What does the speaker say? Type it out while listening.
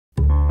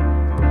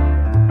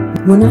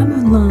When I'm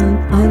online,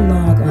 I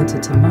log onto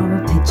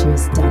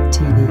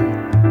Tomorrowpictures.TV.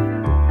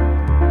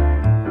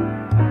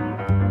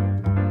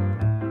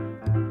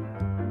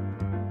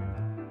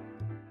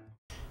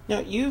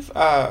 Now, you've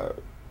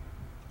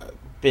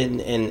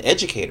been an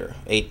educator,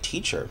 a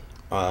teacher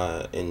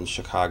in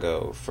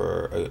Chicago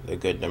for a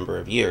good number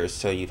of years,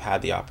 so you've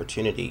had the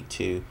opportunity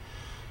to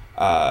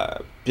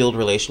build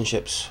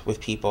relationships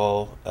with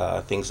people,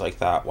 things like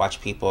that,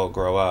 watch people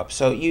grow up.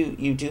 So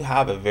you do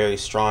have a very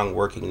strong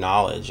working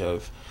knowledge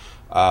of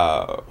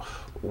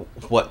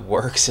what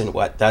works and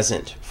what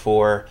doesn't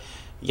for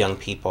young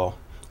people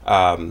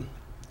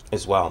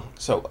as well.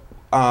 So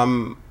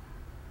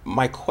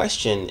my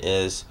question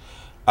is,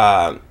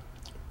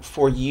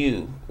 for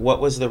you, what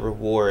was the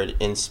reward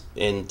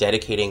in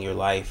dedicating your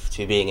life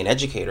to being an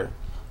educator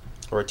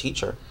or a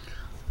teacher?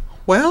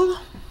 Well,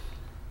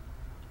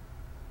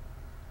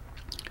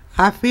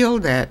 I feel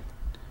that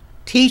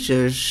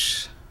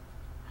teachers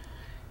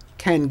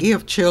can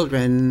give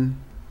children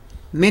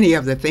many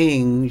of the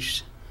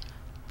things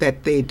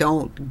that they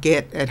don't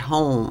get at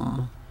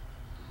home,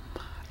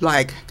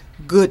 like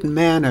good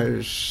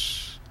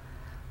manners,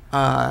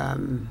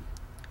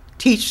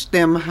 teach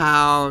them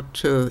how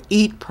to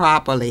eat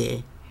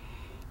properly,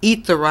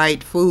 eat the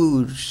right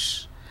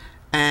foods,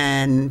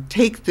 and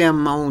take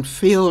them on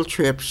field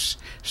trips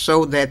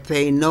so that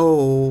they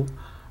know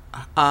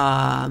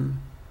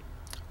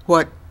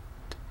what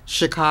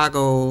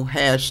Chicago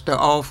has to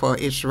offer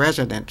its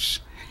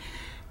residents.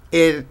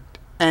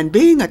 And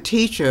being a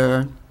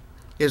teacher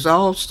is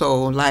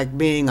also like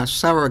being a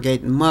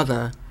surrogate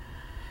mother.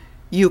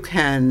 You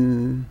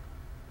can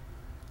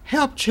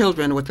help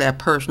children with their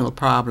personal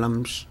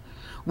problems.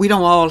 We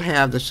don't all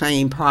have the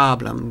same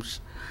problems,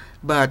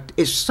 but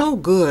it's so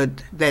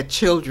good that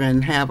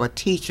children have a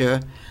teacher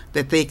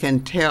that they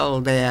can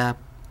tell their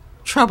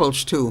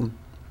troubles to.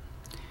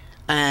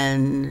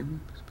 And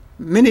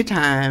many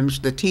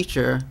times the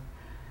teacher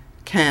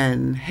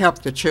can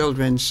help the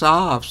children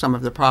solve some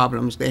of the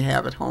problems they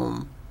have at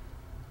home.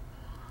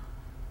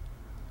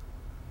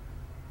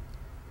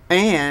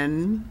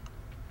 And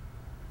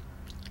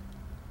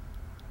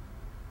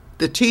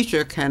the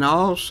teacher can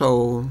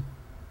also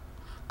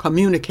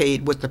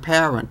communicate with the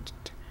parent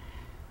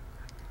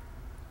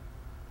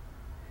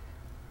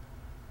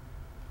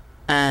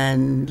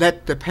and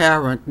let the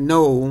parent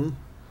know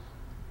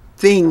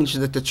things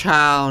that the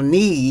child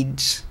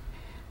needs,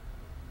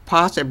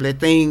 possibly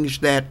things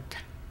that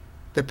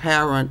the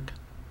parent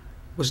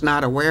was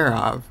not aware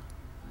of.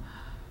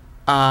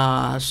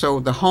 So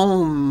the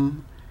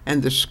home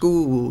and the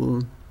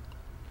school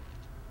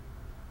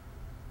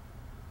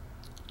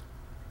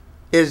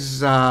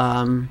is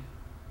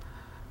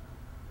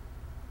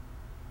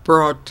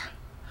brought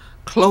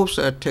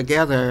closer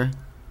together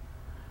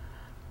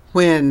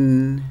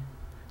when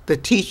the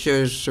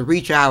teachers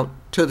reach out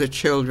to the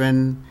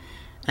children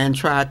and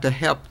try to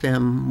help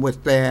them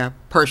with their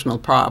personal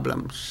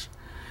problems.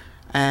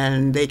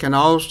 And they can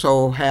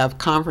also have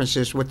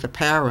conferences with the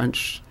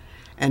parents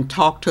and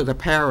talk to the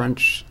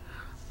parents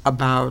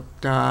about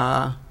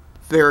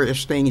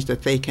various things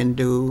that they can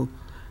do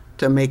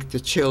to make the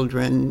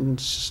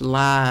children's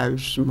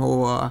lives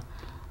more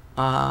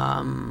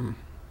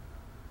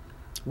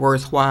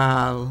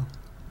worthwhile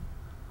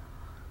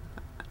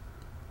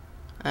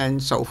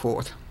and so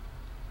forth.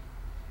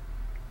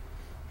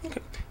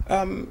 Okay.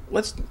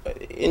 Let's,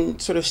 in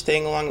sort of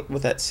staying along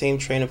with that same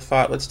train of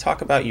thought, let's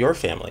talk about your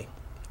family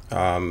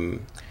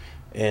and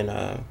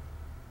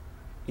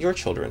your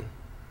children.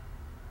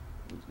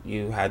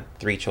 You had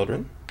 3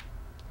 children.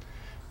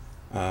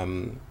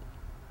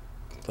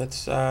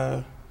 Let's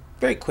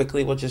very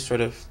quickly, we'll just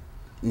sort of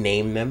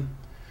name them,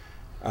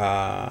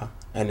 and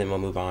then we'll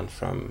move on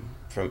from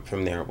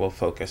there. We'll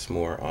focus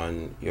more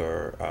on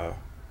your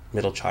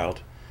middle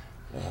child.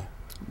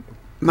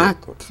 My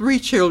 3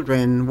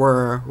 children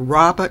were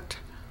Robert,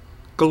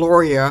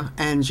 Gloria,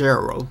 and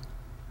Gerald.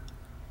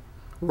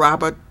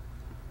 Robert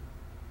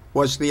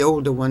was the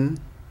older one.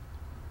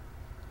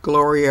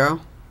 Gloria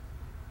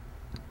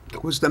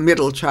was the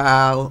middle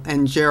child,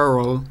 and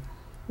Gerald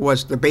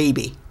was the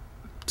baby.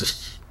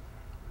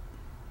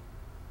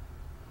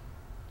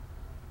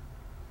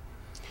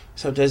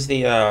 So does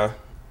the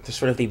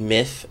sort of the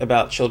myth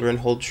about children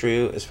hold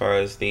true as far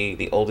as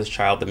the oldest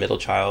child, the middle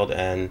child,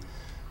 and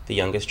the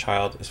youngest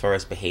child as far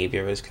as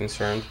behavior is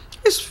concerned?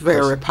 It's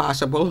very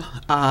possible.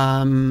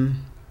 I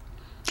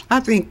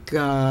think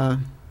there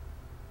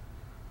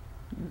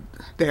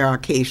are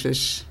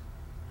cases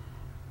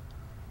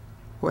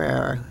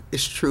where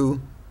it's true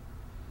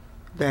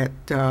that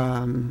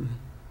the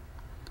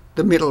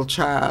middle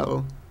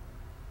child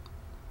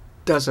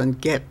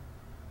doesn't get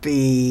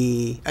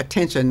the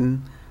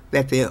attention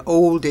that the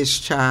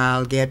oldest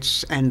child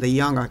gets and the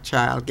younger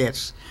child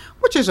gets,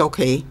 which is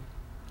okay,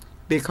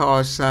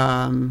 because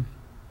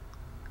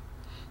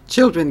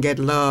children get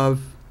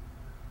love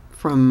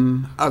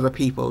from other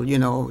people. You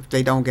know, if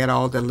they don't get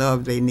all the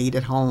love they need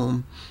at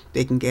home,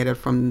 they can get it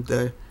from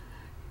the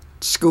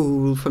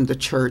school, from the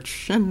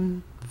church,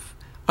 and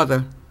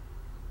other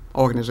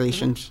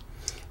organizations.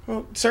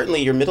 Well,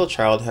 certainly your middle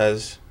child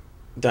has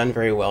done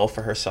very well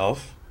for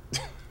herself,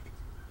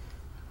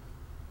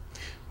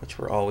 which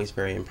we're always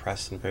very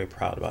impressed and very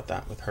proud about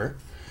that with her.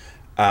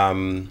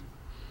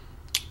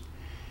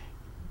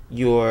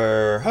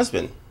 Your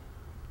husband,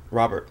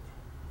 Robert,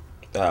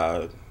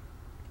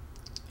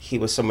 he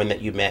was someone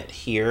that you met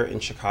here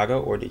in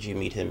Chicago, or did you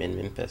meet him in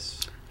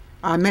Memphis?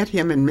 I met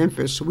him in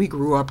Memphis. We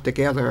grew up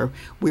together.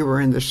 We were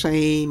in the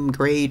same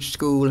grade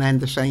school and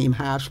the same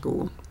high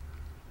school.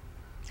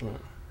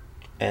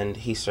 And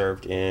he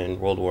served in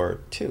World War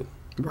II.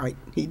 Right,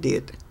 he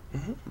did.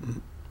 Mm-hmm. Mm-hmm.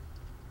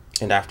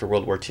 And after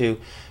World War II,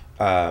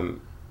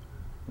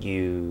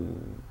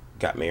 you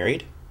got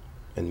married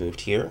and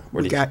moved here?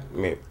 Or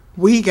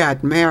we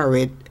got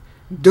married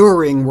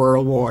during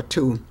World War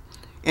II.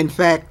 In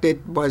fact,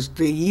 it was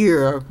the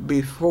year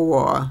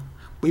before,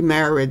 we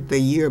married the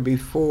year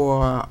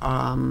before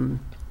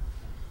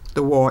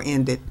the war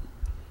ended.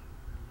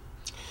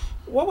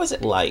 What was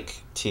it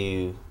like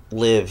to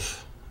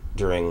live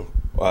during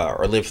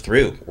or live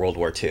through World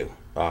War II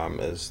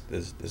as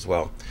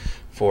well?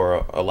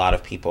 For a lot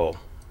of people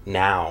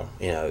now,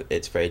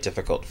 it's very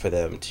difficult for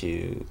them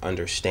to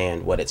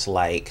understand what it's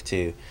like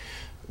to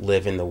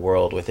live in the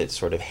world with it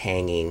sort of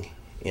hanging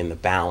in the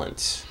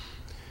balance.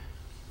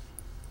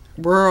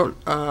 World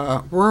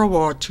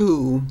War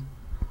II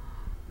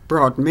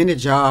brought many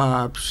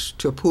jobs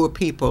to poor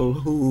people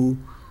who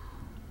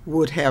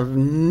would have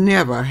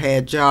never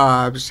had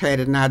jobs had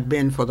it not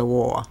been for the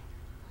war.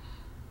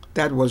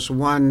 That was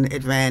one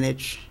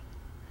advantage.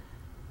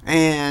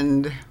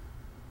 And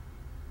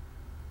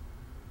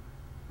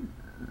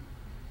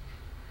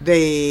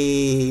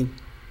they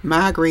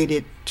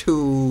migrated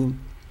to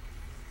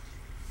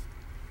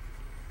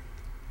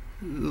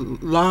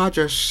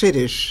larger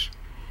cities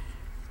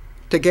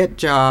to get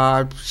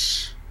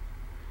jobs,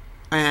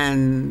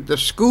 and the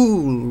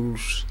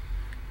schools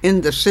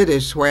in the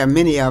cities where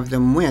many of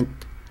them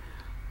went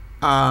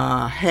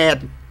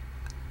had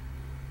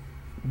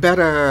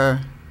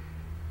better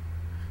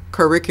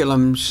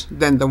curriculums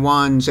than the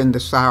ones in the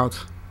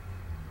South.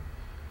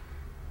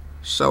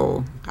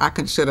 So I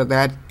consider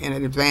that an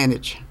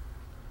advantage.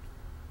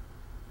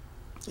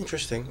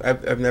 Interesting.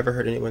 I've never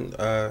heard anyone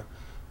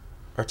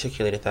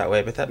articulate it that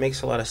way, but that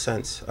makes a lot of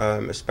sense,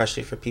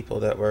 especially for people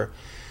that were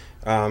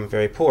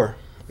very poor,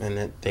 and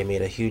that they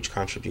made a huge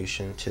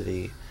contribution to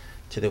the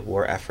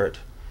war effort.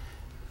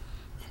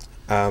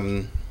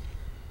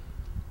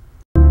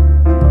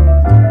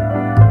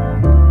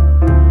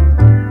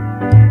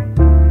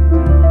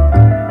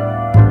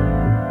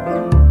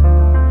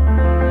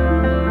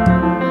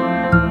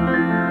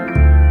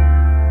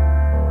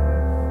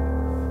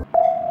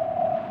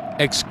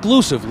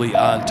 Exclusively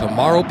on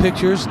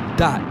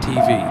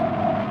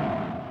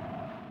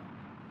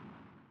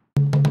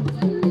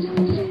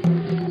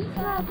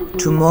Tomorrowpictures.TV.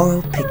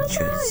 Tomorrow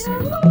Pictures.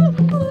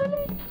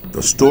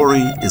 The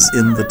story is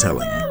in the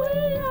telling.